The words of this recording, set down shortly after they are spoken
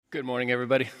Good morning,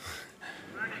 everybody.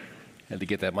 Had to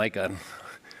get that mic on.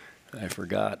 I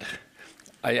forgot.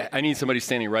 I need somebody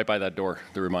standing right by that door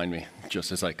to remind me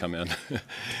just as I come in,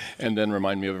 and then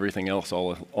remind me of everything else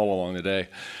all along the day.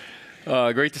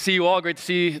 Great to see you all. Great to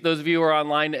see those of you who are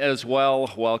online as well.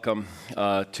 Welcome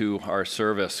to our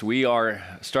service. We are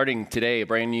starting today a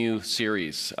brand new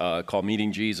series called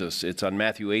Meeting Jesus. It's on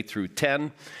Matthew 8 through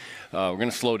 10. We're going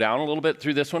to slow down a little bit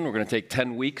through this one. We're going to take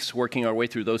 10 weeks working our way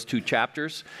through those two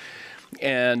chapters.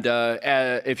 And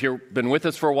if you've been with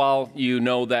us for a while, you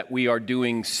know that we are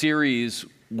doing series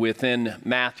within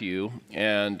Matthew,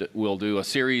 and we'll do a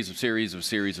series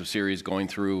going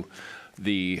through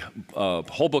the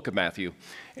whole book of Matthew.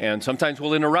 And sometimes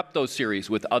we'll interrupt those series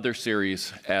with other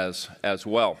series as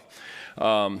well.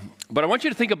 But I want you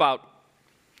to think about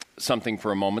something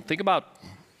for a moment. Think about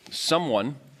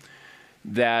someone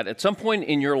that at some point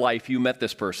in your life you met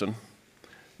this person,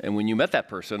 and when you met that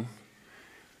person,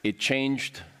 it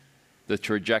changed the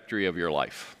trajectory of your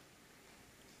life.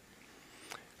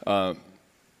 I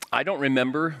don't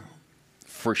remember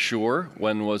for sure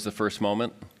when was the first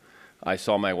moment I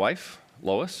saw my wife,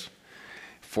 Lois.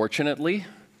 Fortunately,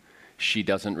 she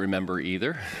doesn't remember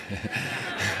either.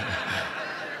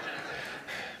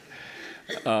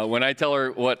 When I tell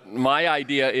her what my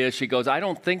idea is, she goes, "I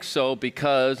don't think so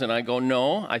because," and I go,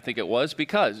 "No, I think it was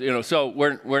because." So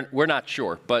we're not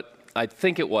sure, but I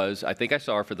think it was. I think I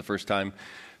saw her for the first time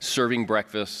serving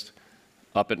breakfast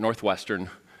up at Northwestern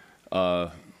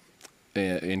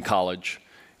in college,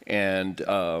 and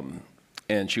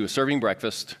she was serving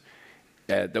breakfast.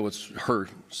 That was her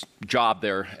job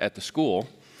there at the school,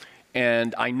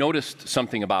 and I noticed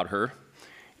something about her.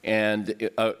 And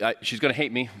she's going to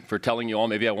hate me for telling you all.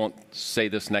 Maybe I won't say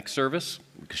this next service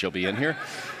because she'll be in here.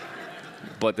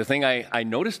 But the thing I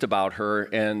noticed about her,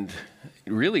 and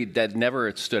really that never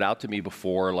had stood out to me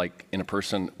before, like in a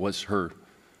person, was her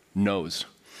nose.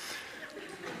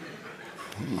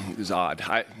 It was odd.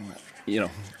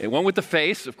 It went with the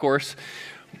face, of course,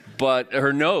 but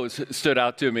her nose stood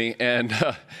out to me. And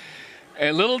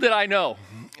little did I know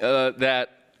that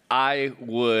I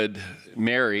would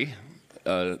marry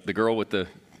the girl with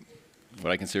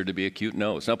what I consider to be a cute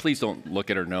nose. Now, please don't look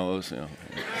at her nose, or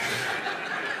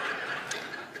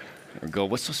go,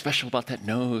 "What's so special about that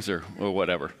nose?" or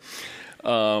whatever.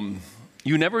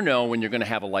 You never know when you're going to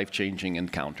have a life-changing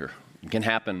encounter. It can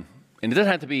happen, and it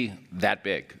doesn't have to be that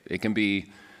big. It can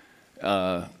be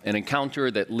an encounter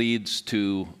that leads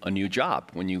to a new job.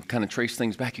 When you kind of trace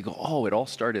things back, you go, "Oh, it all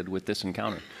started with this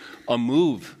encounter." A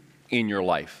move in your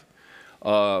life.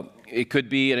 It could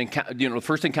be the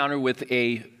first encounter with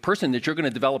a person that you're going to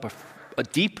develop a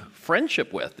deep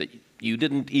friendship with that you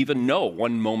didn't even know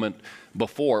one moment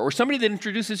before, or somebody that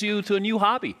introduces you to a new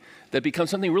hobby that becomes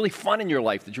something really fun in your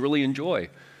life that you really enjoy,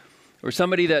 or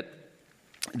somebody that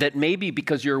maybe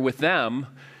because you're with them,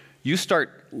 you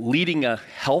start leading a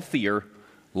healthier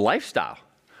lifestyle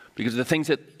because of the things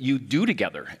that you do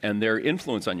together and their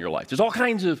influence on your life. There's all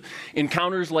kinds of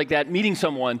encounters like that, meeting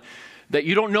someone that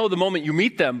you don't know the moment you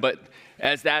meet them, but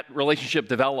as that relationship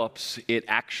develops, it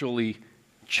actually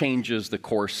changes the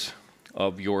course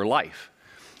of your life.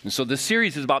 And so this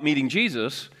series is about meeting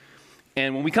Jesus,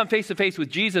 and when we come face to face with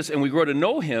Jesus and we grow to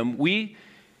know him, we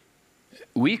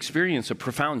experience a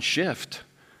profound shift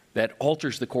that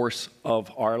alters the course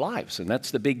of our lives. And that's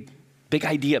the big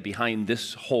idea behind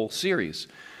this whole series.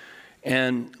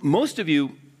 And most of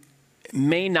you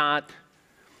may not,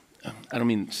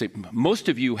 most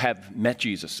of you have met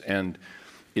Jesus and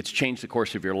it's changed the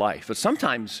course of your life. But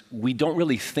sometimes we don't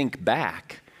really think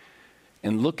back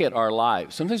and look at our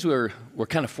lives. Sometimes we're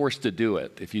kind of forced to do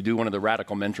it. If you do one of the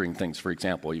radical mentoring things, for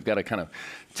example, you've got to kind of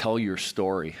tell your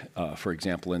story, for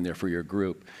example, in there for your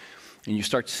group. And you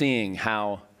start seeing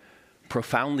how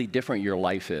profoundly different your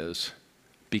life is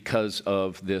because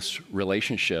of this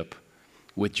relationship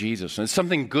with Jesus. And it's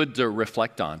something good to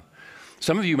reflect on.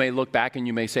 Some of you may look back and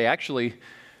you may say, actually,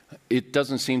 it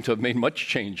doesn't seem to have made much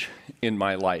change in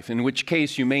my life, in which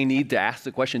case you may need to ask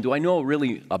the question, do I know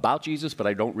really about Jesus, but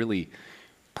I don't really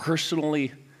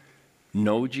personally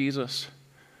know Jesus?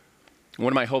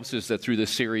 One of my hopes is that through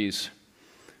this series,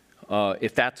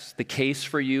 if that's the case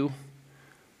for you,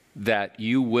 that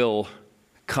you will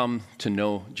come to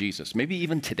know Jesus. Maybe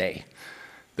even today,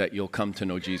 that you'll come to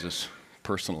know Jesus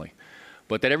personally.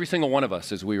 But that every single one of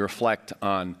us, as we reflect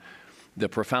on the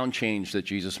profound change that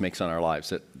Jesus makes on our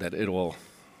lives, that it will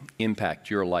impact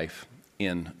your life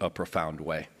in a profound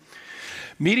way.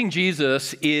 Meeting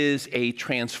Jesus is a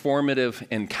transformative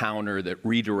encounter that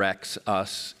redirects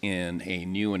us in a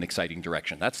new and exciting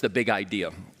direction. That's the big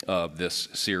idea of this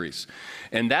series.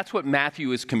 And that's what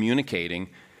Matthew is communicating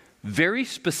very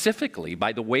specifically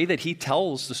by the way that he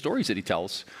tells the stories that he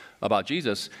tells about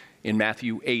Jesus in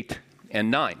Matthew 8 and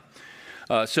 9.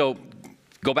 So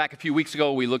go back a few weeks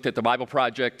ago, we looked at the Bible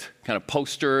Project kind of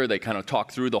poster. They kind of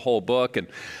talked through the whole book. And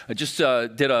I just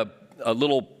did a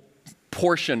little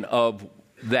portion of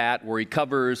that where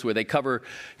they cover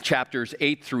chapters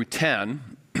 8 through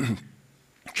 10.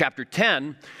 Chapter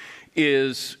 10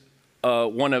 is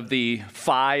one of the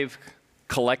 5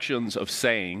 collections of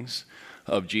sayings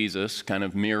of Jesus, kind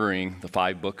of mirroring the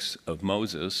 5 books of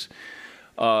Moses.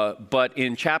 But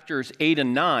in chapters 8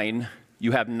 and 9,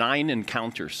 you have 9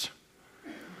 encounters.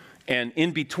 And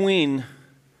in between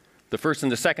the first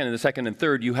and the second and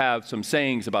third, you have some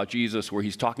sayings about Jesus where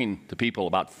he's talking to people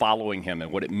about following him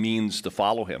and what it means to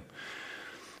follow him.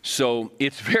 So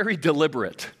it's very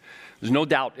deliberate. There's no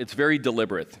doubt it's very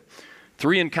deliberate.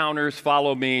 3 encounters,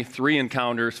 follow me, 3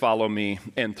 encounters, follow me,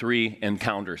 and 3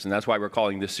 encounters. And that's why we're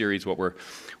calling this series why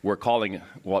we're calling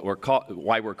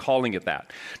it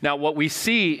that. Now, what we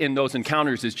see in those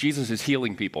encounters is Jesus is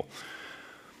healing people.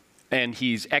 And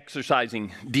he's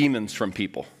exorcising demons from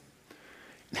people.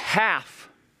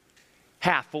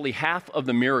 Fully half of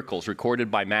the miracles recorded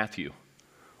by Matthew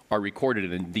are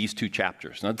recorded in these 2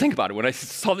 chapters. Now think about it. When I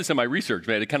saw this in my research,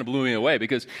 man, it kind of blew me away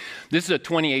because this is a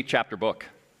 28-chapter book.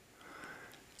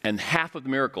 And half of the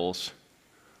miracles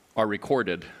are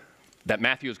recorded that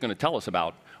Matthew is going to tell us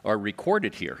about are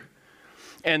recorded here.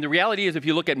 And the reality is if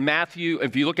you look at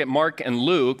Mark and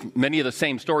Luke, many of the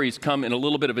same stories come in a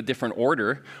little bit of a different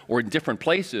order or in different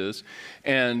places.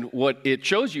 And what it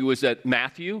shows you is that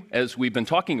Matthew, as we've been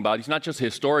talking about, he's not just a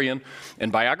historian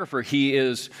and biographer, he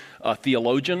is a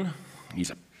theologian.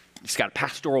 He's got a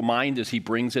pastoral mind as he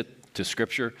brings it to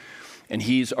Scripture. And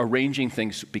he's arranging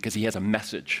things because he has a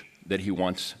message that he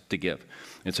wants to give.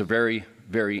 It's a very,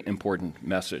 very important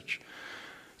message.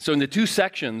 So in the 2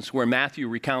 sections where Matthew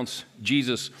recounts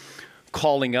Jesus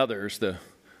calling others,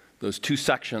 those 2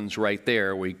 sections right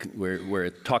there where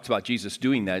it talks about Jesus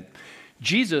doing that,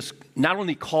 Jesus not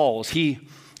only calls, he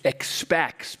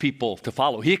expects people to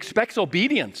follow. He expects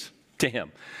obedience to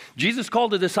him. Jesus' call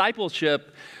to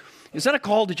discipleship is not a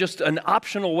call to just an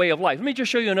optional way of life. Let me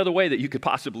just show you another way that you could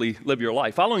possibly live your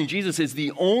life. Following Jesus is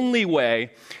the only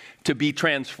way to be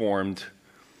transformed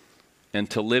and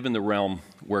to live in the realm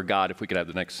where God, if we could have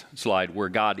the next slide, where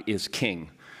God is king,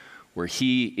 where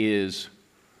he is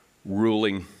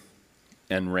ruling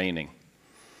and reigning.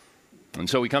 And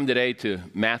so we come today to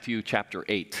Matthew chapter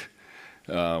 8.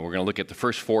 We're going to look at the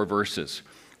first 4 verses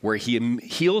where he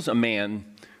heals a man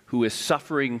who is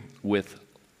suffering with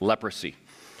leprosy.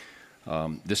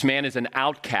 This man is an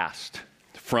outcast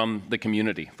from the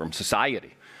community, from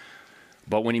society.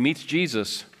 But when he meets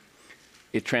Jesus,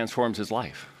 it transforms his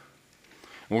life.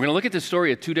 And we're going to look at this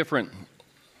story at 2 different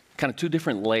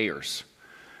layers.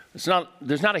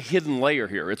 There's not a hidden layer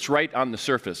here. It's right on the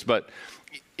surface, but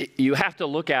you have to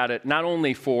look at it not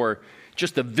only for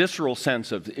just the visceral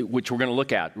sense of which we're going to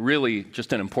look at, really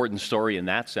just an important story in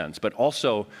that sense, but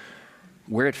also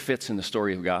where it fits in the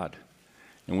story of God.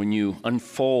 And when you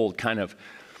unfold kind of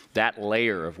that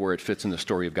layer of where it fits in the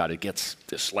story of God, it gets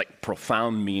this like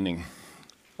profound meaning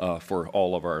for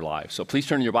all of our lives. So please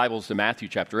turn your Bibles to Matthew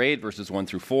chapter 8, verses 1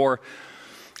 through 4.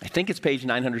 I think it's page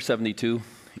 972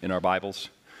 in our Bibles,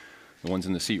 the ones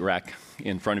in the seat rack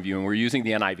in front of you. And we're using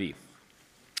the NIV,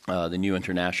 the New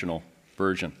International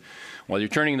Version. While you're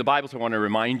turning the Bibles, I want to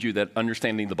remind you that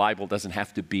understanding the Bible doesn't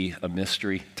have to be a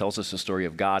mystery. It tells us the story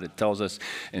of God. It tells us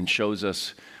and shows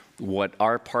us what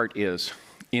our part is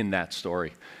in that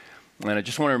story. And I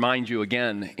just want to remind you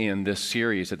again in this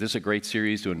series that this is a great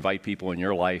series to invite people in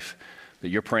your life that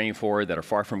you're praying for, that are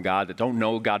far from God, that don't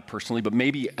know God personally, but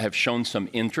maybe have shown some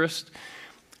interest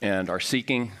and are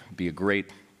seeking. Be a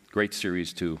great, great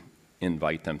series to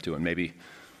invite them to. And maybe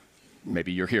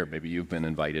you're here. Maybe you've been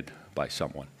invited by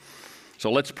someone.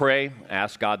 So let's pray.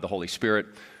 Ask God, the Holy Spirit,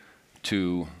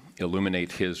 to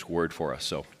illuminate his word for us.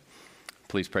 So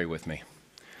please pray with me.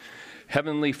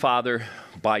 Heavenly Father,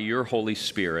 by your Holy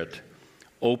Spirit,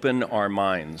 open our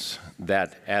minds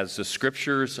that as the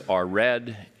scriptures are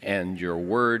read and your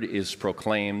word is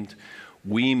proclaimed,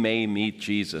 we may meet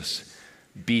Jesus,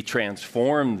 be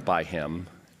transformed by him,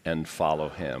 and follow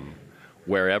him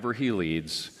wherever he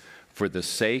leads for the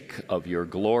sake of your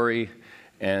glory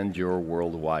and your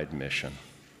worldwide mission.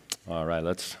 All right,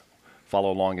 let's follow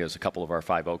along as a couple of our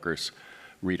Five Oakers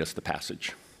read us the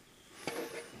passage.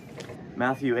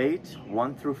 Matthew 8,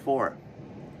 1 through 4.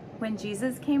 When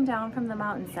Jesus came down from the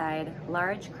mountainside,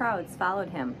 large crowds followed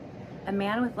him. A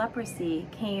man with leprosy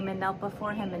came and knelt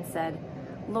before him and said,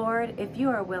 "Lord, if you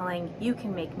are willing, you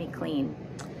can make me clean."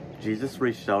 Jesus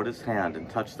reached out his hand and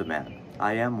touched the man.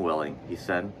 I am willing, he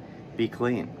said. Be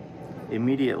clean.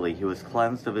 Immediately he was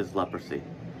cleansed of his leprosy.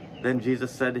 Then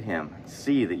Jesus said to him,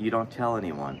 see that you don't tell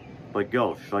anyone, but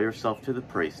go, show yourself to the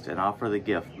priest, and offer the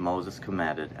gift Moses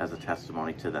commanded as a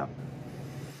testimony to them.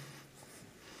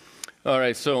 All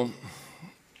right, so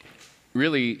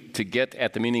really, to get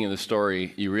at the meaning of the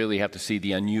story, you really have to see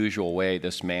the unusual way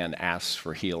this man asks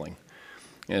for healing.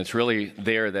 And it's really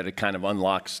there that it kind of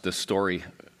unlocks the story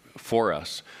for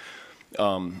us.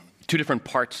 Two different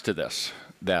parts to this,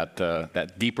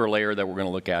 that deeper layer that we're going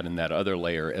to look at and that other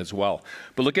layer as well.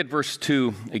 But look at verse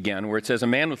 2 again, where it says, a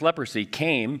man with leprosy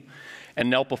came and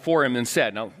knelt before him and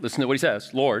said, now listen to what he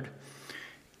says, Lord,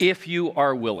 if you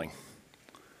are willing,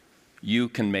 you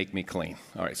can make me clean.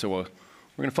 All right, so we're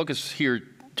going to focus here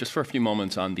just for a few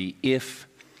moments on the if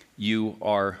you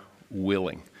are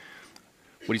willing.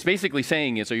 What he's basically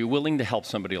saying is, are you willing to help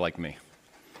somebody like me?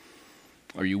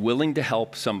 Are you willing to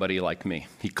help somebody like me?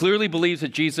 He clearly believes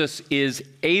that Jesus is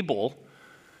able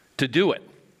to do it.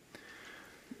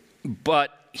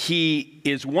 But he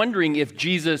is wondering if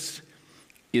Jesus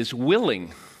is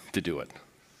willing to do it,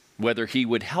 whether he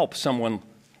would help someone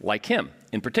like him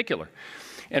in particular.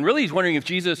 And really he's wondering if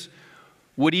Jesus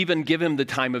would even give him the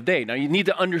time of day. Now, you need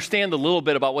to understand a little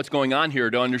bit about what's going on here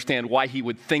to understand why he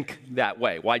would think that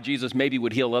way, why Jesus maybe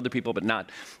would heal other people but not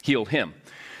heal him.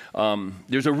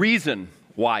 There's a reason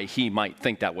why he might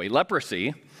think that way.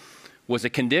 Leprosy was a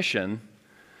condition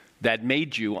that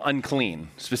made you unclean,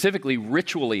 specifically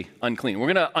ritually unclean.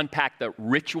 We're going to unpack the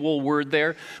ritual word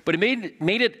there, but it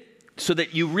made it so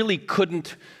that you really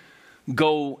couldn't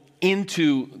go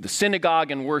into the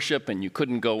synagogue and worship, and you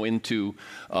couldn't go into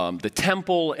the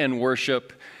temple and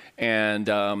worship, and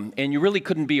you really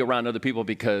couldn't be around other people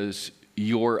because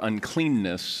your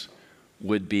uncleanness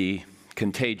would be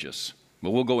contagious.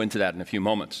 But we'll go into that in a few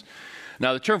moments.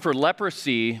 Now, the term for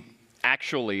leprosy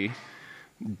actually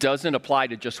doesn't apply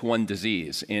to just one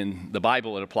disease. In the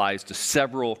Bible, it applies to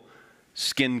several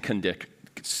skin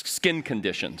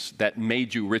conditions that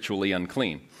made you ritually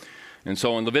unclean. And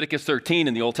so in Leviticus 13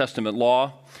 in the Old Testament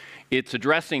law, it's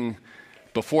addressing,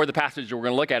 before the passage that we're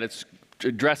going to look at, it's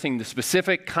addressing the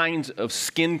specific kinds of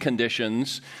skin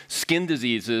conditions, skin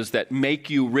diseases that make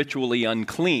you ritually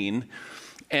unclean.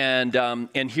 And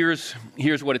here's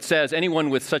what it says.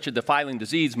 Anyone with such a defiling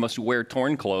disease must wear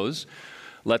torn clothes,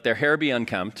 let their hair be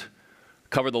unkempt,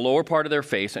 cover the lower part of their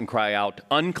face, and cry out,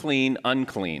 unclean,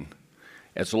 unclean.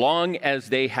 As long as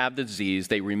they have the disease,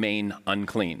 they remain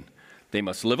unclean. They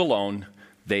must live alone.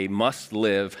 They must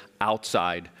live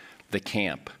outside the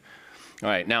camp. All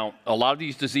right, now, a lot of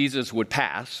these diseases would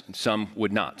pass. Some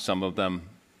would not. Some of them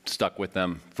stuck with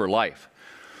them for life.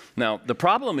 Now, the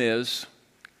problem is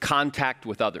contact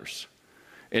with others.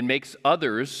 It makes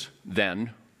others, then,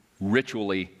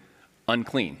 ritually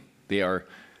unclean. They are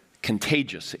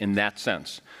contagious in that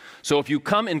sense. So if you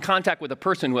come in contact with a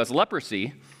person who has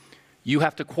leprosy, you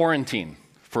have to quarantine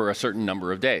for a certain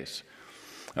number of days.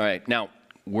 All right, now,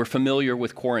 we're familiar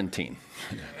with quarantine.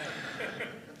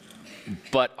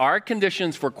 But our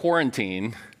conditions for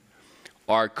quarantine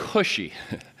are cushy,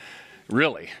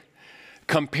 really,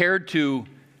 compared to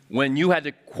when you had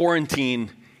to quarantine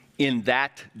in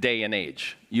that day and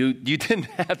age. You didn't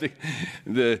have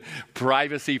the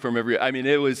privacy from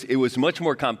it was much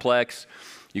more complex.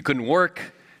 You couldn't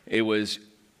work. It was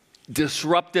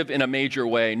disruptive in a major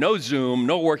way. No Zoom,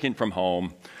 no working from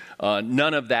home.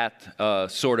 None of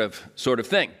that sort of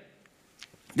thing.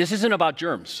 This isn't about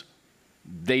germs.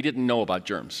 They didn't know about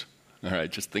germs. All right,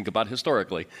 just think about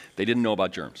historically. They didn't know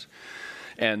about germs.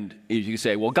 And you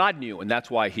say, well, God knew, and that's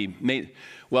why he made.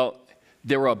 Well,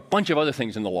 there were a bunch of other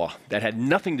things in the law that had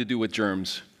nothing to do with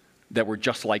germs that were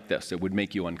just like this, that would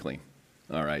make you unclean.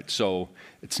 All right, so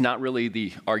it's not really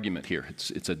the argument here.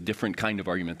 It's a different kind of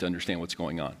argument to understand what's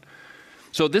going on.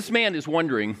 So this man is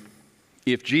wondering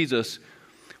if Jesus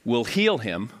will heal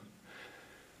him,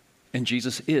 and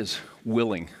Jesus is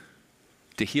willing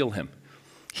to heal him.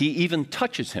 He even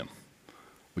touches him,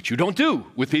 which you don't do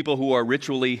with people who are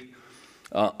ritually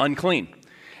unclean.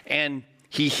 And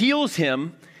he heals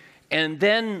him, and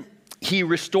then he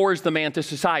restores the man to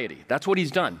society. That's what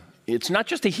he's done. It's not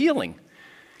just a healing.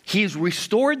 He's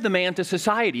restored the man to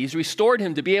society. He's restored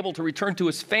him to be able to return to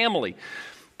his family,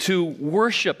 to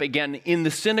worship again in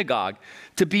the synagogue,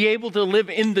 to be able to live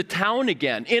in the town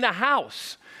again, in a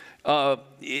house.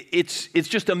 It's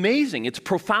just amazing. It's a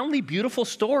profoundly beautiful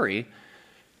story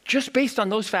just based on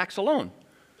those facts alone.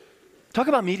 Talk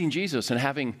about meeting Jesus and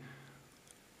having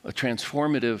a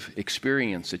transformative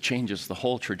experience that changes the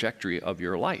whole trajectory of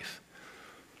your life.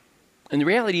 And the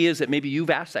reality is that maybe you've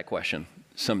asked that question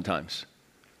sometimes.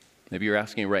 Maybe you're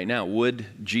asking right now, would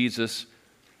Jesus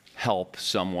help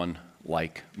someone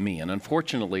like me? And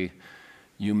unfortunately,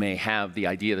 you may have the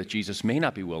idea that Jesus may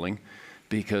not be willing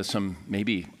because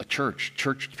maybe a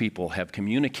church people have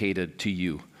communicated to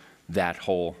you that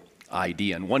whole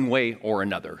idea in one way or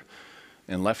another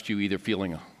and left you either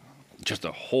feeling just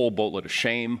a whole boatload of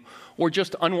shame or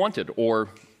just unwanted or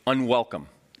unwelcome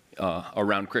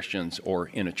around Christians or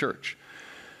in a church.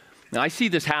 Now, I see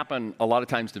this happen a lot of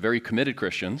times to very committed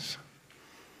Christians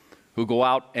who go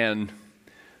out and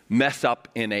mess up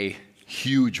in a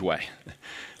huge way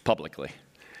publicly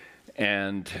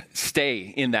and stay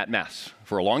in that mess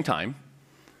for a long time,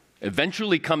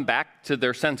 eventually come back to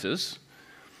their senses,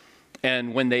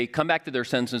 and when they come back to their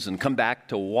senses and come back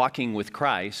to walking with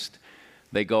Christ,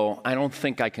 they go, I don't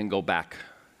think I can go back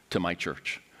to my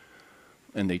church.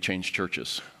 And they change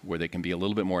churches where they can be a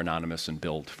little bit more anonymous and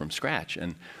build from scratch.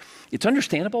 And it's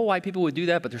understandable why people would do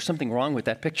that, but there's something wrong with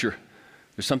that picture.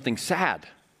 There's something sad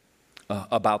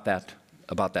about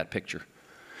that picture.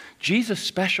 Jesus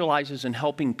specializes in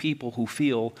helping people who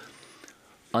feel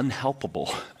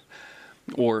unhelpable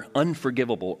or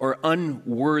unforgivable or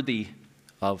unworthy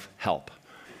of help.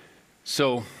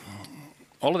 So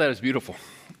all of that is beautiful,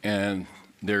 and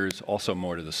there's also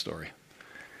more to the story.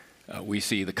 We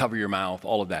see the cover your mouth,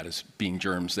 all of that is being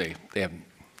germs. They have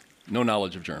no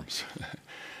knowledge of germs.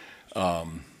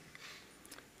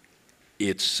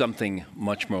 It's something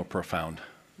much more profound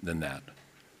than that.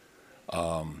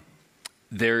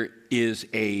 There is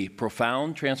a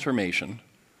profound transformation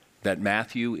that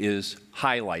Matthew is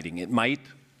highlighting. It might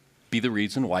be the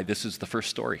reason why this is the first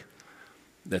story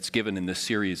that's given in this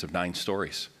series of 9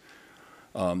 stories.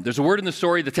 There's a word in the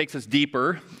story that takes us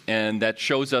deeper and that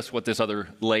shows us what this other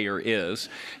layer is,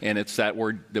 and it's that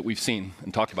word that we've seen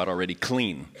and talked about already,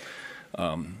 clean.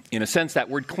 In a sense, that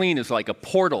word clean is like a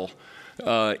portal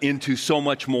into so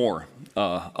much more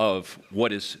of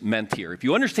what is meant here. If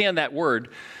you understand that word,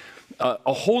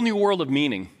 a whole new world of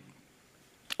meaning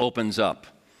opens up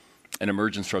and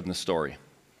emerges from the story.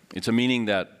 It's a meaning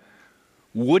that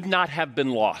would not have been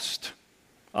lost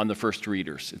on the first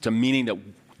readers. It's a meaning that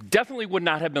definitely would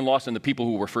not have been lost on the people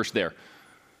who were first there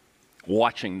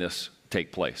watching this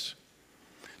take place.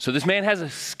 So this man has a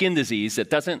skin disease that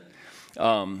this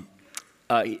man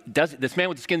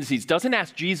with the skin disease doesn't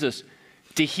ask Jesus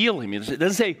to heal him. It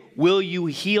doesn't say, will you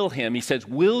heal him? He says,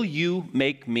 will you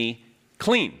make me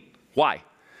clean? Why?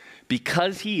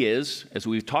 Because he is, as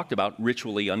we've talked about,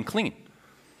 ritually unclean.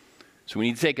 So we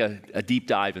need to take a deep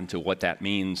dive into what that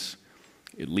means.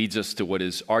 It leads us to what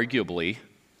is arguably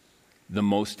the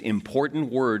most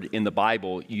important word in the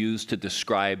Bible used to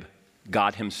describe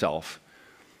God himself,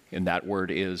 and that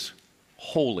word is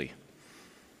holy.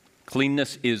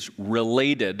 Cleanness is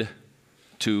related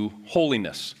to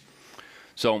holiness.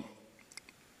 So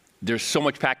there's so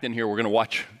much packed in here. We're going to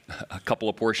watch a couple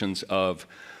of portions of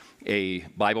a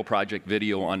Bible Project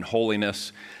video on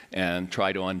holiness and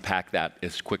try to unpack that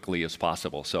as quickly as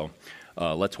possible. So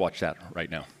let's watch that right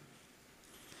now.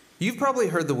 You've probably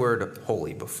heard the word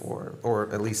holy before,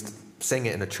 or at least sang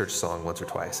it in a church song once or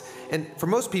twice. And for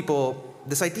most people,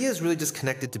 this idea is really just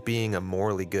connected to being a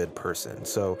morally good person.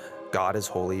 So God is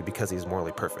holy because he's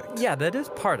morally perfect. Yeah, that is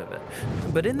part of it.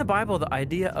 But in the Bible, the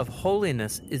idea of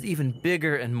holiness is even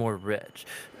bigger and more rich.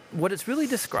 What it's really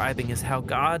describing is how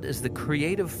God is the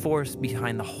creative force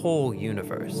behind the whole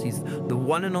universe. He's the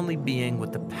one and only being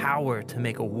with the power to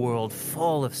make a world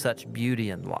full of such beauty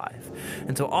and life.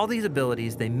 And so all these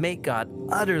abilities, they make God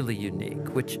utterly unique,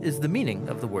 which is the meaning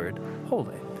of the word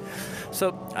holy.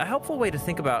 So a helpful way to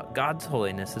think about God's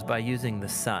holiness is by using the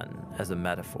sun as a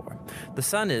metaphor. The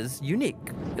sun is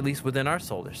unique, at least within our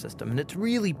solar system, and it's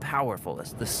really powerful.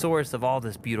 It's the source of all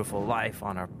this beautiful life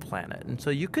on our planet. And so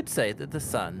you could say that the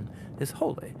sun is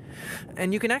holy.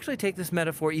 And you can actually take this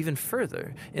metaphor even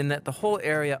further in that the whole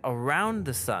area around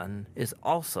the sun is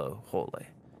also holy.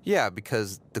 Yeah,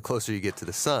 because the closer you get to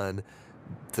the sun,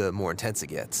 the more intense it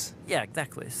gets. Yeah,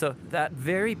 exactly. So that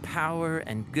very power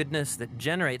and goodness that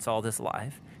generates all this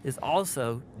life is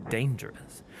also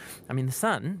dangerous. I mean, the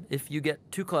sun, if you get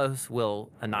too close, will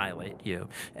annihilate you.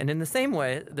 And in the same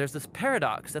way, there's this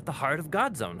paradox at the heart of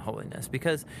God's own holiness,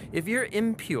 because if you're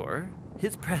impure,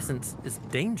 his presence is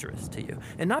dangerous to you.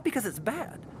 And not because it's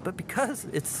bad, but because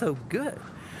it's so good.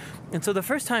 And so the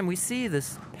first time we see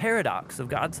this paradox of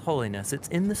God's holiness, it's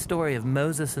in the story of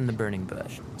Moses and the burning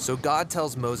bush. So God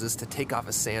tells Moses to take off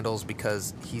his sandals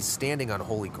because he's standing on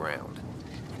holy ground.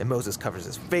 and Moses covers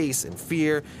his face in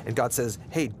fear, and God says,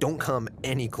 hey, don't come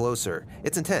any closer.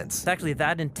 It's intense. It's actually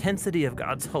that intensity of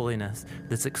God's holiness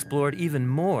that's explored even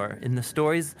more in the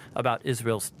stories about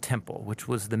Israel's temple, which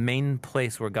was the main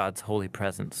place where God's holy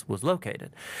presence was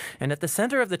located. And at the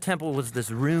center of the temple was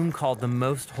this room called the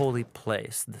Most Holy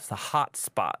Place, this the hot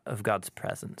spot of God's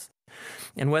presence.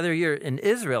 And whether you're an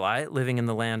Israelite living in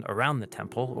the land around the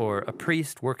temple or a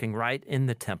priest working right in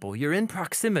the temple, you're in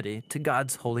proximity to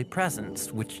God's holy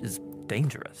presence, which is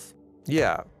dangerous.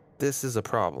 Yeah, this is a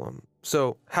problem.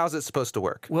 So how's it supposed to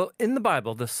work? Well, in the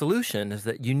Bible, the solution is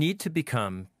that you need to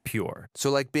become pure. So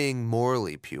like being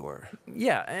morally pure.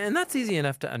 Yeah, and that's easy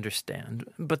enough to understand.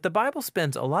 But the Bible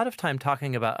spends a lot of time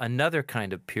talking about another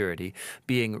kind of purity,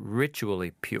 being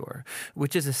ritually pure,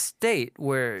 which is a state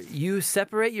where you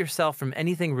separate yourself from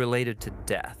anything related to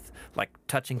death, like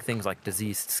touching things like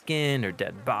diseased skin or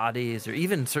dead bodies or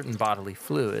even certain bodily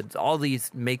fluids. All these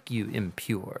make you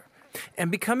impure.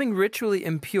 And becoming ritually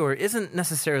impure isn't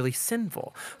necessarily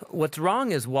sinful. What's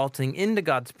wrong is waltzing into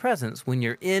God's presence when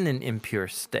you're in an impure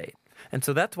state. And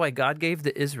so that's why God gave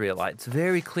the Israelites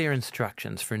very clear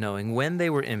instructions for knowing when they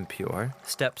were impure,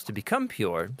 steps to become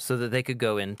pure, so that they could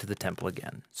go into the temple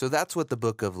again. So that's what the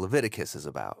book of Leviticus is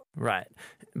about. Right.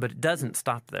 But it doesn't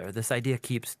stop there. This idea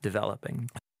keeps developing.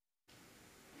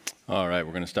 All right,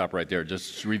 we're going to stop right there.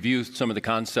 Just review some of the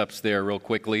concepts there real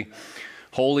quickly.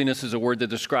 Holiness is a word that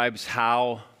describes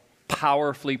how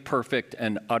powerfully perfect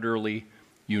and utterly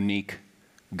unique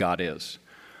God is.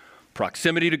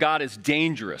 Proximity to God is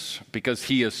dangerous because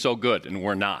he is so good and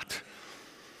we're not.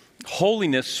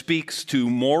 Holiness speaks to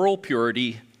moral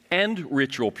purity and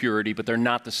ritual purity, but they're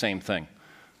not the same thing.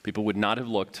 People would not have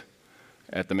looked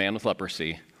at the man with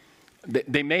leprosy.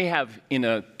 They may have in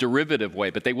a derivative way,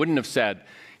 but they wouldn't have said,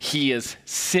 he is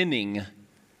sinning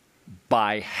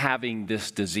by having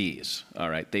this disease, all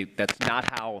right? That's not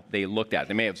how they looked at it.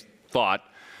 They may have thought,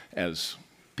 as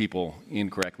people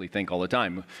incorrectly think all the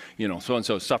time,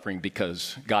 so-and-so is suffering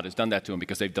because God has done that to him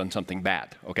because they've done something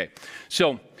bad, okay?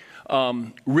 So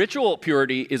ritual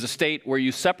purity is a state where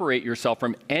you separate yourself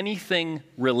from anything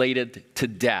related to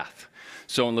death.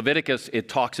 So in Leviticus, it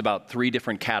talks about 3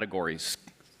 different categories: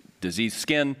 diseased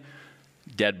skin,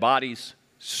 dead bodies,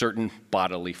 certain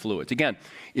bodily fluids. Again,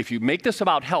 if you make this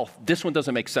about health, this one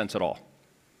doesn't make sense at all.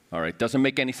 All right, doesn't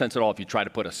make any sense at all if you try to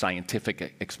put a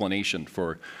scientific explanation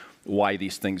for why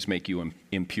these things make you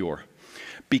impure.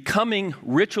 Becoming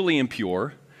ritually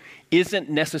impure isn't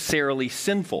necessarily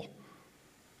sinful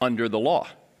under the law.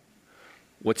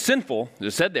 What's sinful,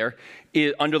 as said there,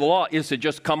 under the law is to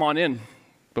just come on in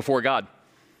before God,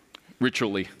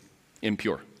 ritually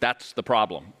impure. That's the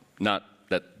problem, not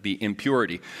that the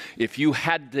impurity. If you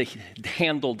had to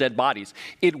handle dead bodies,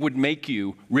 it would make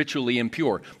you ritually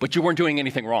impure, but you weren't doing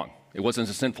anything wrong. It wasn't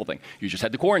a sinful thing. You just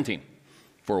had to quarantine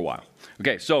for a while.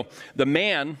 Okay, so the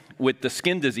man with the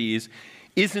skin disease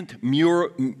isn't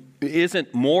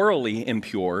morally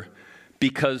impure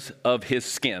because of his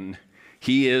skin.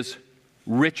 He is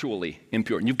ritually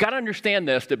impure. And you've got to understand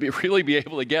this to really be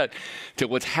able to get to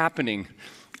what's happening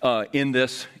in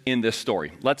this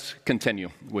story. Let's continue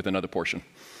with another portion.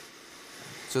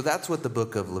 So that's what the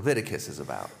book of Leviticus is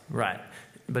about. Right.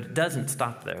 But it doesn't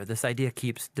stop there. This idea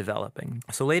keeps developing.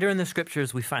 So later in the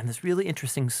scriptures, we find this really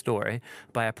interesting story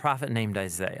by a prophet named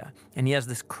Isaiah. And he has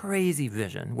this crazy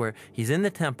vision where he's in the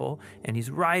temple and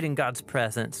he's right in God's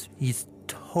presence. He's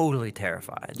totally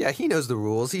terrified. Yeah, he knows the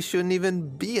rules. He shouldn't even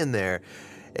be in there.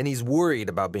 And he's worried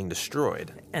about being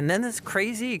destroyed. And then this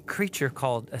crazy creature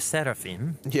called a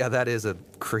seraphim. Yeah, that is a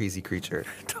crazy creature.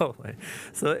 Totally.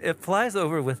 So it flies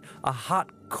over with a hot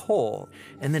coal,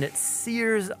 and then it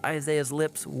sears Isaiah's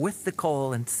lips with the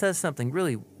coal and says something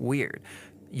really weird.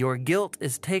 Your guilt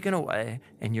is taken away,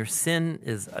 and your sin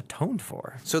is atoned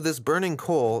for. So this burning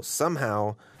coal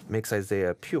somehow makes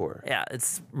Isaiah pure. Yeah,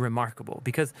 it's remarkable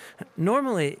because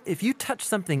normally if you touch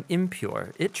something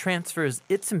impure, it transfers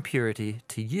its impurity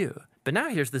to you. But now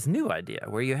here's this new idea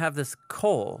where you have this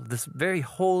coal, this very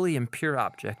holy and pure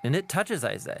object, and it touches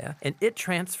Isaiah, and it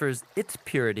transfers its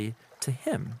purity to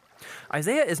him.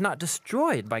 Isaiah is not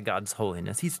destroyed by God's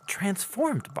holiness. He's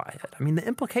transformed by it. I mean, the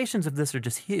implications of this are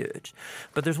just huge.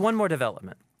 But there's one more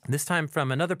development. This time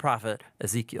from another prophet,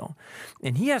 Ezekiel.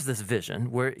 And he has this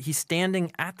vision where he's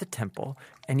standing at the temple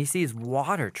and he sees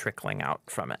water trickling out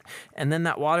from it. And then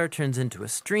that water turns into a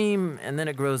stream, and then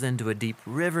it grows into a deep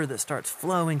river that starts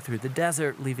flowing through the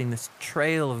desert, leaving this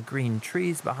trail of green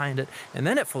trees behind it. And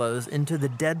then it flows into the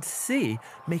Dead Sea,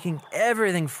 making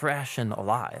everything fresh and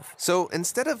alive. So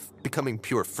instead of becoming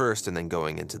pure first and then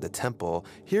going into the temple,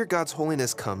 here God's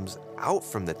holiness comes out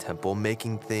from the temple,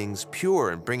 making things pure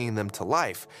and bringing them to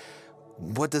life.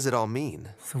 what does it all mean?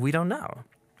 So we don't know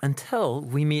until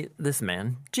we meet this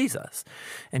man, Jesus.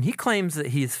 And he claims that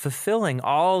he's fulfilling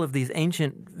all of these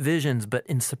ancient visions, but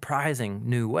in surprising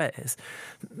new ways.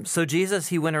 So Jesus,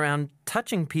 he went around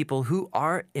touching people who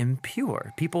are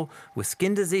impure, people with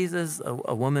skin diseases,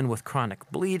 a woman with chronic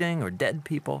bleeding, or dead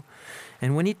people.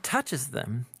 And when he touches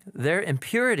them, their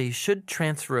impurity should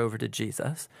transfer over to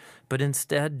Jesus, but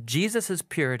instead, Jesus'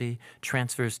 purity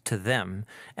transfers to them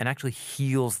and actually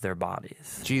heals their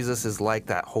bodies. Jesus is like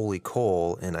that holy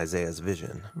coal in Isaiah's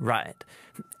vision. Right.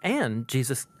 And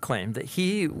Jesus claimed that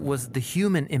he was the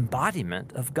human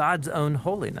embodiment of God's own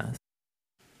holiness.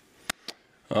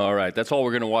 All right, that's all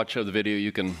we're going to watch of the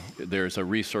video. There's a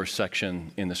resource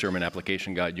section in the sermon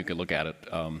application guide. You can look at it,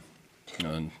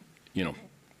 and,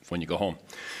 when you go home.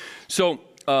 So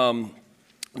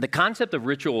the concept of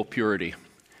ritual purity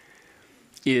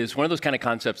is one of those kind of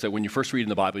concepts that when you first read in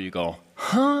the Bible, you go,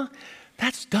 huh?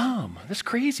 That's dumb. That's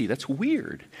crazy. That's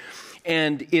weird.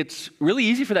 And it's really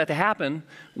easy for that to happen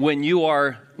when you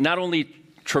are not only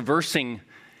traversing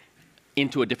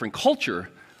into a different culture,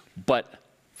 but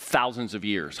thousands of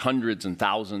years, hundreds and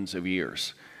thousands of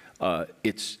years.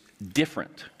 It's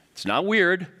different. It's not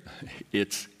weird.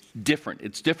 It's different.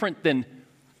 It's different than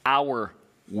our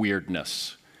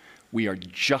weirdness. We are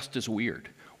just as weird.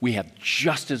 We have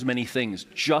just as many things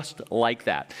just like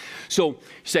that. So you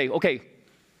say, okay,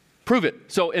 prove it.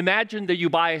 So imagine that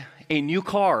you buy a new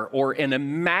car or an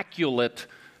immaculate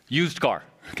used car.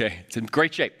 Okay, it's in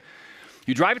great shape.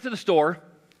 You drive it to the store.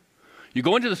 You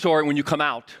go into the store, and when you come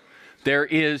out, there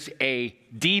is a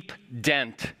deep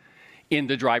dent in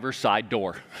the driver's side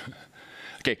door.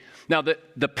 Okay, now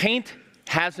the paint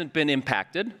hasn't been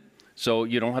impacted, so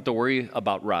you don't have to worry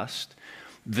about rust.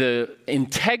 The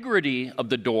integrity of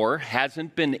the door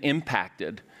hasn't been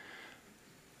impacted.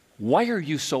 Why are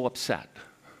you so upset?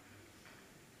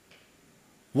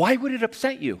 Why would it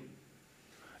upset you?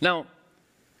 Now,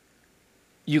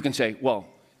 you can say, well,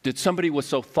 did somebody was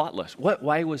so thoughtless?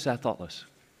 Why was that thoughtless?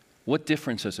 What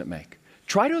difference does it make?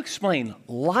 Try to explain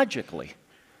logically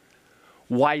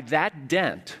why that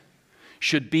dent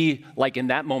should be, like in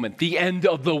that moment, the end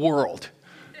of the world,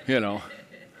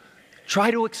 Try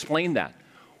to explain that.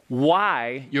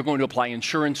 Why you're going to apply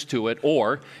insurance to it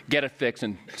or get it fixed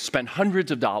and spend hundreds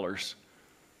of dollars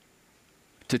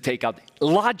to take out.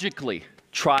 Logically,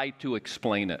 try to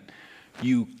explain it.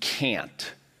 You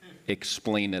can't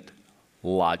explain it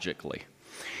logically.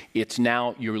 It's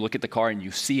now, you look at the car and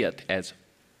you see it as,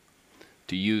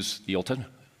 to use the old term,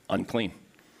 unclean.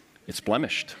 It's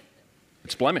blemished.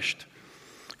 It's blemished.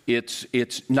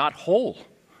 It's not whole.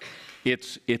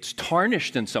 It's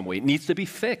tarnished in some way. It needs to be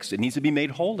fixed. It needs to be made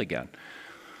whole again.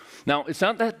 Now, it's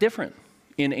not that different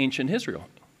in ancient Israel.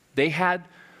 They had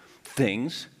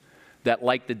things that,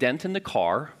 like the dent in the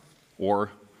car,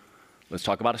 or let's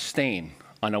talk about a stain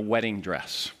on a wedding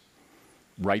dress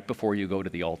right before you go to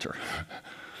the altar.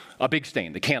 A big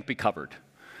stain that can't be covered.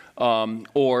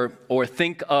 Or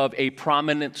think of a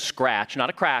prominent scratch,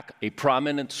 not a crack, a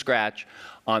prominent scratch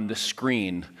on the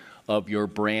screen of your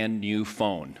brand new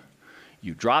phone.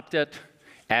 You dropped it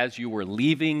as you were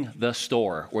leaving the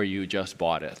store where you just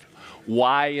bought it.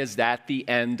 Why is that the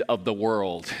end of the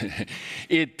world?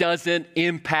 It doesn't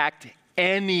impact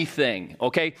anything,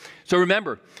 okay? So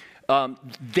remember,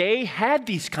 they had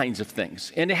these kinds of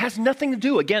things, and it has nothing to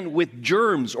do, again, with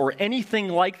germs or anything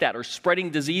like that, or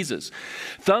spreading diseases.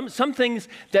 Some things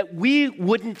that we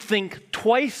wouldn't think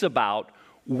twice about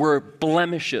were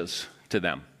blemishes to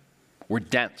them, were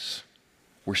dents,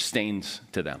 were stains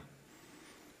to them.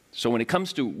 So when it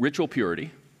comes to ritual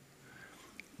purity,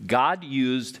 God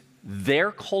used their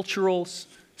cultural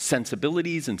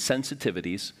sensibilities and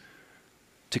sensitivities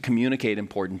to communicate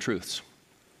important truths.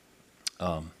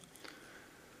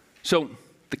 So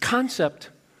the concept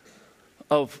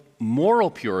of moral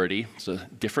purity, it's a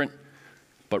different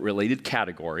but related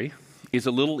category, is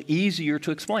a little easier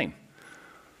to explain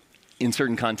in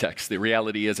certain contexts. The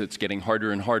reality is it's getting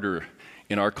harder and harder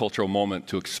in our cultural moment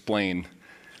to explain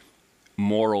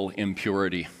moral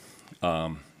impurity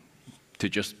to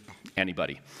just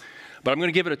anybody. But I'm going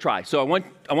to give it a try. So I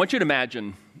want you to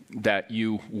imagine that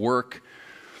you work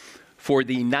for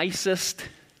the nicest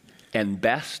and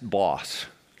best boss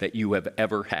that you have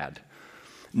ever had.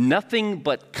 Nothing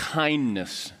but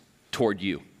kindness toward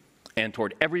you and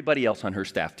toward everybody else on her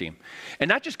staff team. And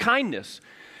not just kindness,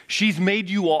 she's made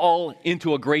you all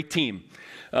into a great team.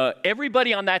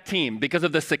 Everybody on that team, because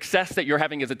of the success that you're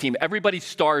having as a team, everybody's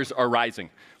stars are rising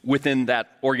within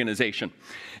that organization.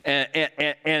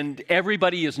 And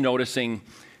everybody is noticing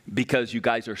because you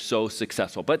guys are so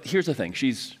successful. But here's the thing,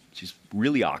 she's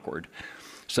really awkward.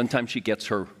 Sometimes she gets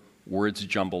her words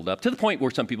jumbled up, to the point where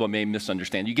some people may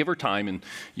misunderstand. You give her time and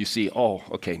you see, oh,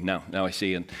 okay, now I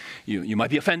see. And you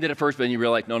might be offended at first, but then you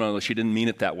realize, no, she didn't mean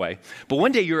it that way. But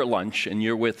one day you're at lunch and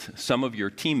you're with some of your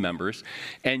team members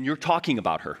and you're talking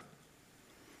about her.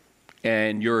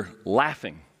 And you're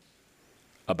laughing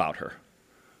about her.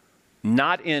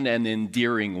 Not in an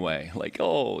endearing way, like,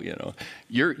 oh,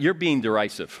 you're being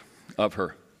derisive of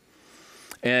her.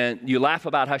 And you laugh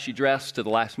about how she dressed to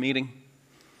the last meeting.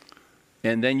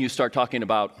 And then you start talking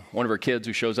about one of her kids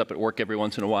who shows up at work every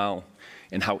once in a while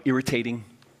and how irritating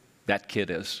that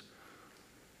kid is.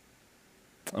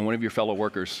 And one of your fellow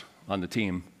workers on the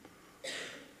team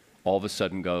all of a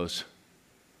sudden goes,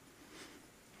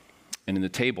 and in the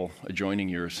table adjoining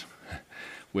yours,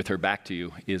 with her back to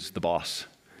you, is the boss.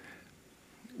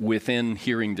 Within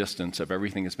hearing distance of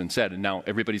everything that's been said. And now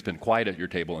everybody's been quiet at your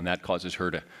table, and that causes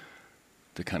her to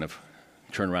kind of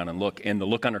turn around and look. And the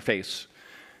look on her face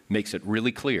makes it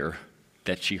really clear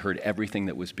that she heard everything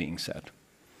that was being said.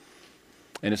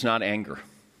 And it's not anger.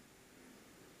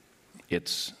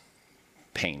 It's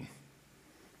pain.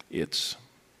 It's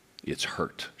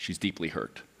hurt. She's deeply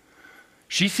hurt.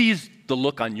 She sees the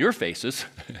look on your faces,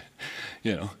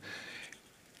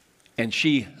 and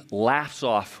she laughs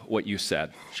off what you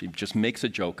said. She just makes a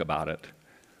joke about it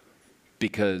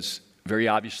because very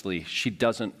obviously she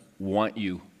doesn't want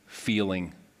you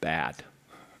feeling bad.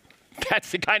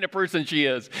 That's the kind of person she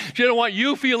is. She doesn't want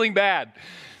you feeling bad.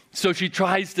 So she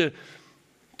tries to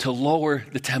lower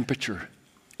the temperature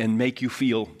and make you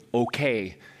feel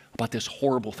okay about this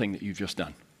horrible thing that you've just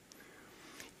done.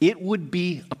 It would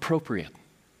be appropriate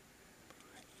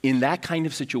in that kind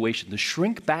of situation to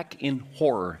shrink back in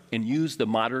horror and use the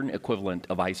modern equivalent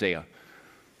of Isaiah.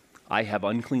 I have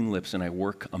unclean lips and I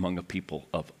work among a people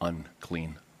of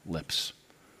unclean lips.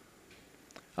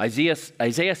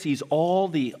 Isaiah sees all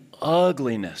the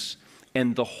ugliness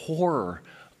and the horror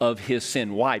of his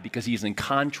sin. Why? Because he's in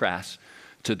contrast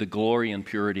to the glory and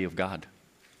purity of God.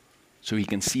 So he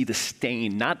can see the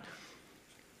stain, not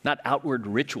outward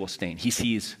ritual stain. He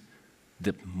sees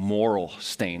the moral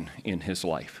stain in his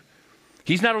life.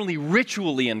 He's not only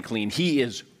ritually unclean, he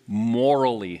is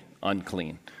morally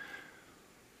unclean.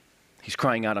 He's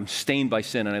crying out, I'm stained by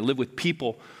sin, and I live with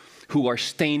people who are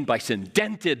stained by sin,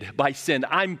 dented by sin.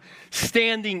 I'm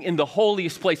standing in the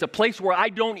holiest place, a place where I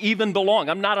don't even belong.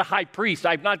 I'm not a high priest.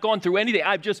 I've not gone through anything.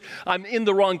 I'm in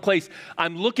the wrong place.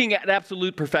 I'm looking at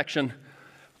absolute perfection.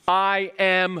 I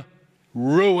am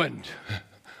ruined.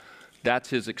 That's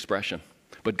his expression.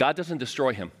 But God doesn't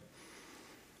destroy him.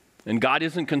 And God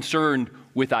isn't concerned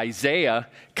with Isaiah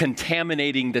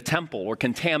contaminating the temple or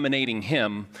contaminating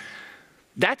him.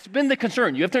 That's been the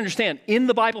concern. You have to understand, in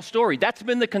the Bible story, that's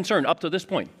been the concern up to this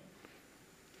point.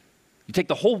 You take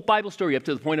the whole Bible story up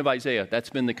to the point of Isaiah, that's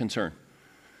been the concern.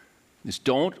 Is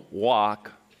don't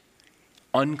walk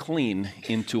unclean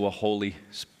into a holy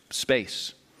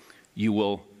space. You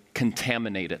will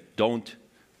contaminate it. Don't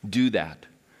do that.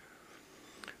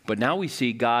 But now we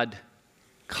see God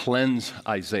cleanse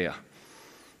Isaiah,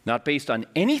 not based on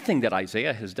anything that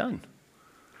Isaiah has done,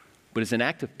 but as an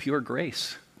act of pure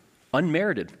grace.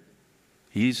 Unmerited.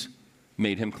 He's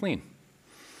made him clean.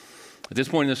 At this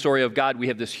point in the story of God, we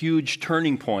have this huge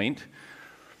turning point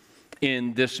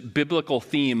in this biblical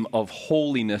theme of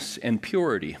holiness and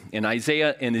purity. In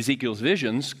Isaiah and Ezekiel's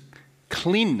visions,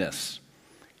 cleanness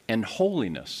and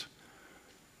holiness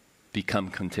become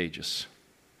contagious.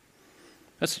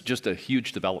 That's just a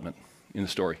huge development in the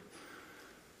story.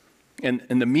 And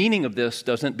the meaning of this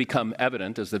doesn't become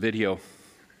evident, as the video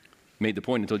made the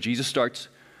point, until Jesus starts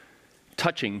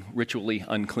touching ritually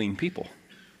unclean people.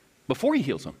 Before he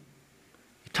heals them,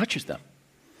 he touches them.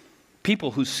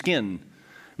 People whose skin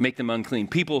make them unclean.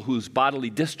 People whose bodily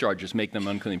discharges make them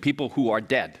unclean. People who are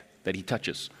dead that he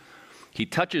touches. He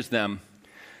touches them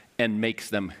and makes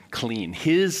them clean.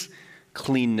 His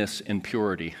cleanness and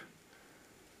purity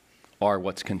are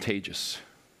what's contagious.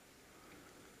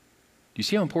 Do you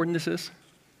see how important this is?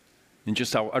 And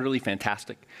just how utterly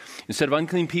fantastic. Instead of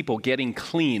unclean people getting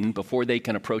clean before they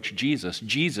can approach Jesus,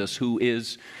 Jesus, who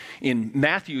is, in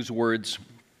Matthew's words,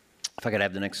 if I could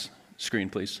have the next screen,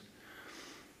 please.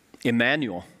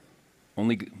 Emmanuel,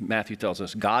 only Matthew tells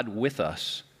us, God with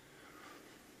us.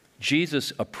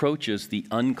 Jesus approaches the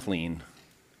unclean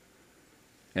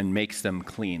and makes them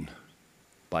clean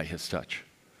by his touch.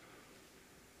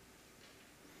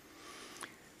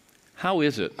 How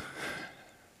is it?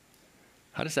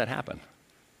 How does that happen?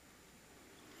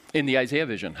 In the Isaiah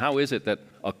vision, how is it that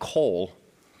a coal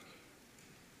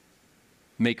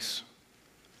makes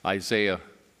Isaiah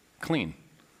clean?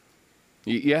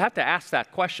 You have to ask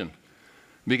that question,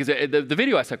 because the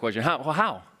video asks that question.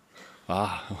 How?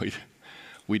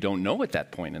 We don't know at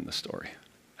that point in the story.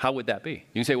 How would that be?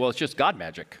 You can say, well, it's just God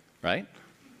magic, right?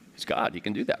 He's God. He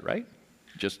can do that, right?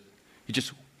 He just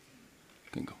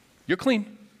can go. You're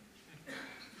clean,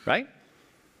 right?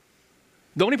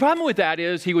 The only problem with that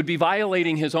is he would be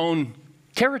violating his own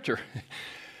character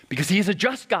because he is a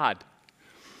just God.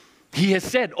 He has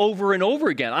said over and over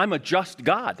again, I'm a just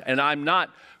God, and I'm not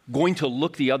going to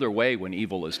look the other way when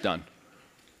evil is done.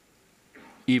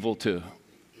 Evil to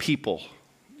people,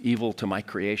 evil to my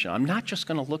creation. I'm not just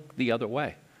going to look the other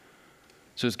way.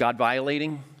 So is God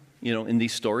violating, in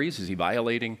these stories? Is he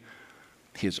violating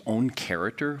his own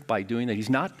character by doing that? He's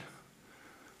not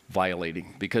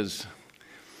violating, because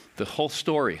the whole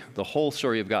story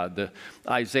of God, the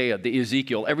Isaiah, the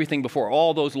Ezekiel, everything before,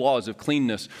 all those laws of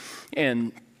cleanness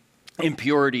and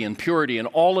impurity and purity and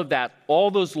all of that,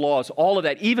 all those laws, all of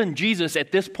that, even Jesus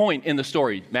at this point in the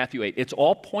story, Matthew 8, it's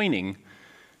all pointing,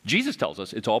 Jesus tells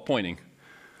us, it's all pointing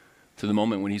to the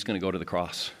moment when he's going to go to the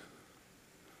cross.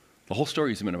 The whole story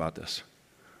has been about this.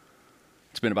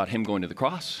 It's been about him going to the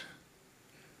cross.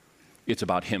 It's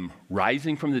about him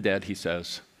rising from the dead, he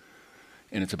says.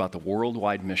 And it's about the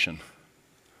worldwide mission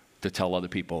to tell other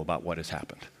people about what has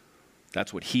happened.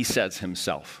 That's what he says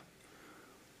himself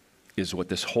is what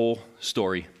this whole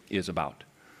story is about.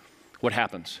 What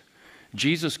happens?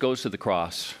 Jesus goes to the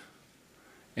cross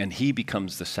and he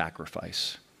becomes the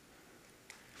sacrifice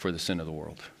for the sin of the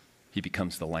world. He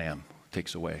becomes the lamb who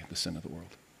takes away the sin of the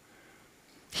world.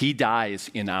 He dies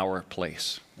in our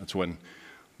place. That's when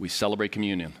we celebrate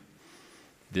communion.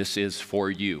 This is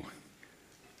for you.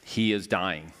 He is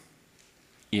dying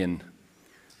in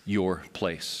your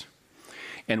place.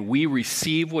 And we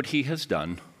receive what he has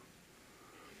done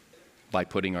by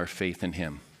putting our faith in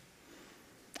him.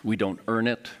 We don't earn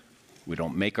it.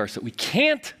 We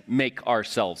can't make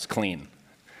ourselves clean.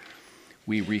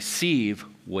 We receive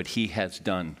what he has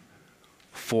done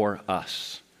for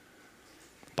us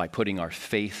by putting our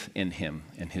faith in him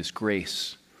and his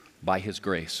grace, by his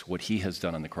grace, what he has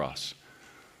done on the cross.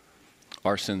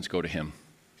 Our sins go to him.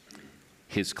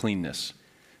 His cleanness,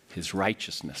 his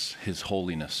righteousness, his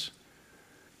holiness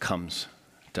comes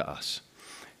to us.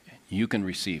 You can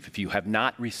receive. If you have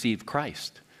not received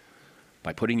Christ,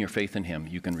 by putting your faith in him,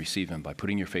 you can receive him by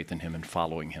putting your faith in him and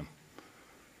following him.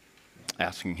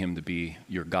 Asking him to be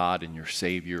your God and your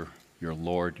Savior, your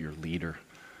Lord, your leader,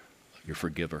 your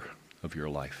forgiver of your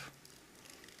life.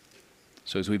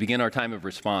 So as we begin our time of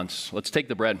response, let's take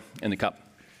the bread and the cup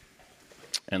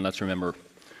and let's remember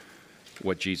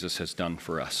what Jesus has done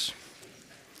for us.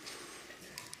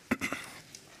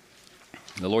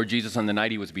 The Lord Jesus, on the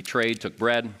night he was betrayed, took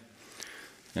bread,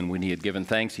 and when he had given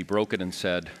thanks, he broke it and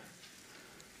said,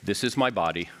 "This is my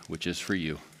body, which is for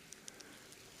you.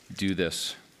 Do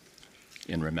this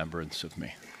in remembrance of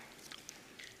me."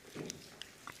 In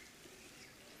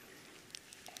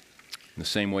the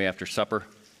same way, after supper,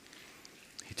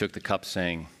 he took the cup,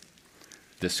 saying,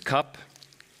 "This cup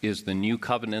is the new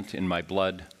covenant in my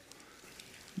blood.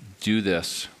 Do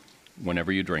this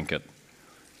whenever you drink it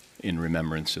in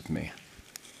remembrance of me."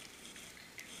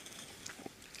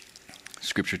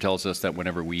 Scripture tells us that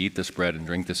whenever we eat this bread and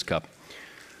drink this cup,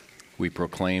 we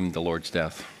proclaim the Lord's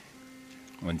death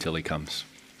until he comes.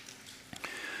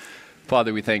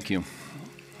 Father, we thank you.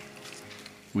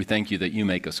 We thank you that you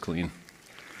make us clean.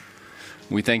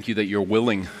 We thank you that you're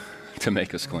willing to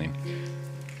make us clean.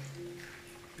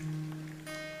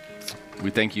 We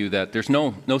thank you that there's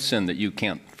no sin that you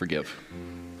can't forgive.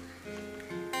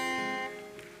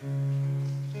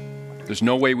 There's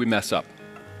no way we mess up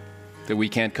that we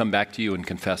can't come back to you and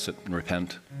confess it and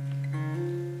repent,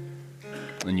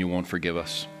 and you won't forgive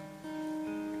us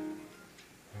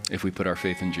if we put our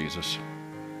faith in Jesus.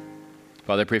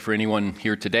 Father, I pray for anyone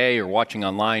here today or watching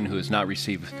online who has not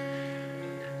received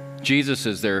Jesus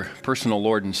as their personal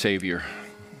Lord and Savior,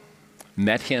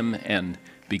 met him and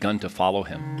begun to follow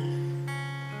him,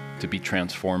 to be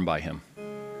transformed by him.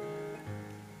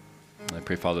 I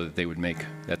pray, Father, that they would make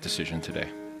that decision today.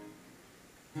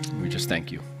 We just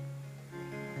thank you.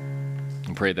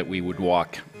 And pray that we would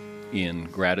walk in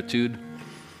gratitude,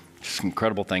 just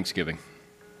incredible thanksgiving,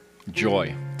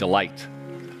 joy, delight,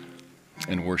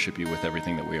 and worship you with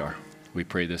everything that we are. We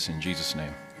pray this in Jesus'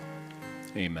 name.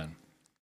 Amen.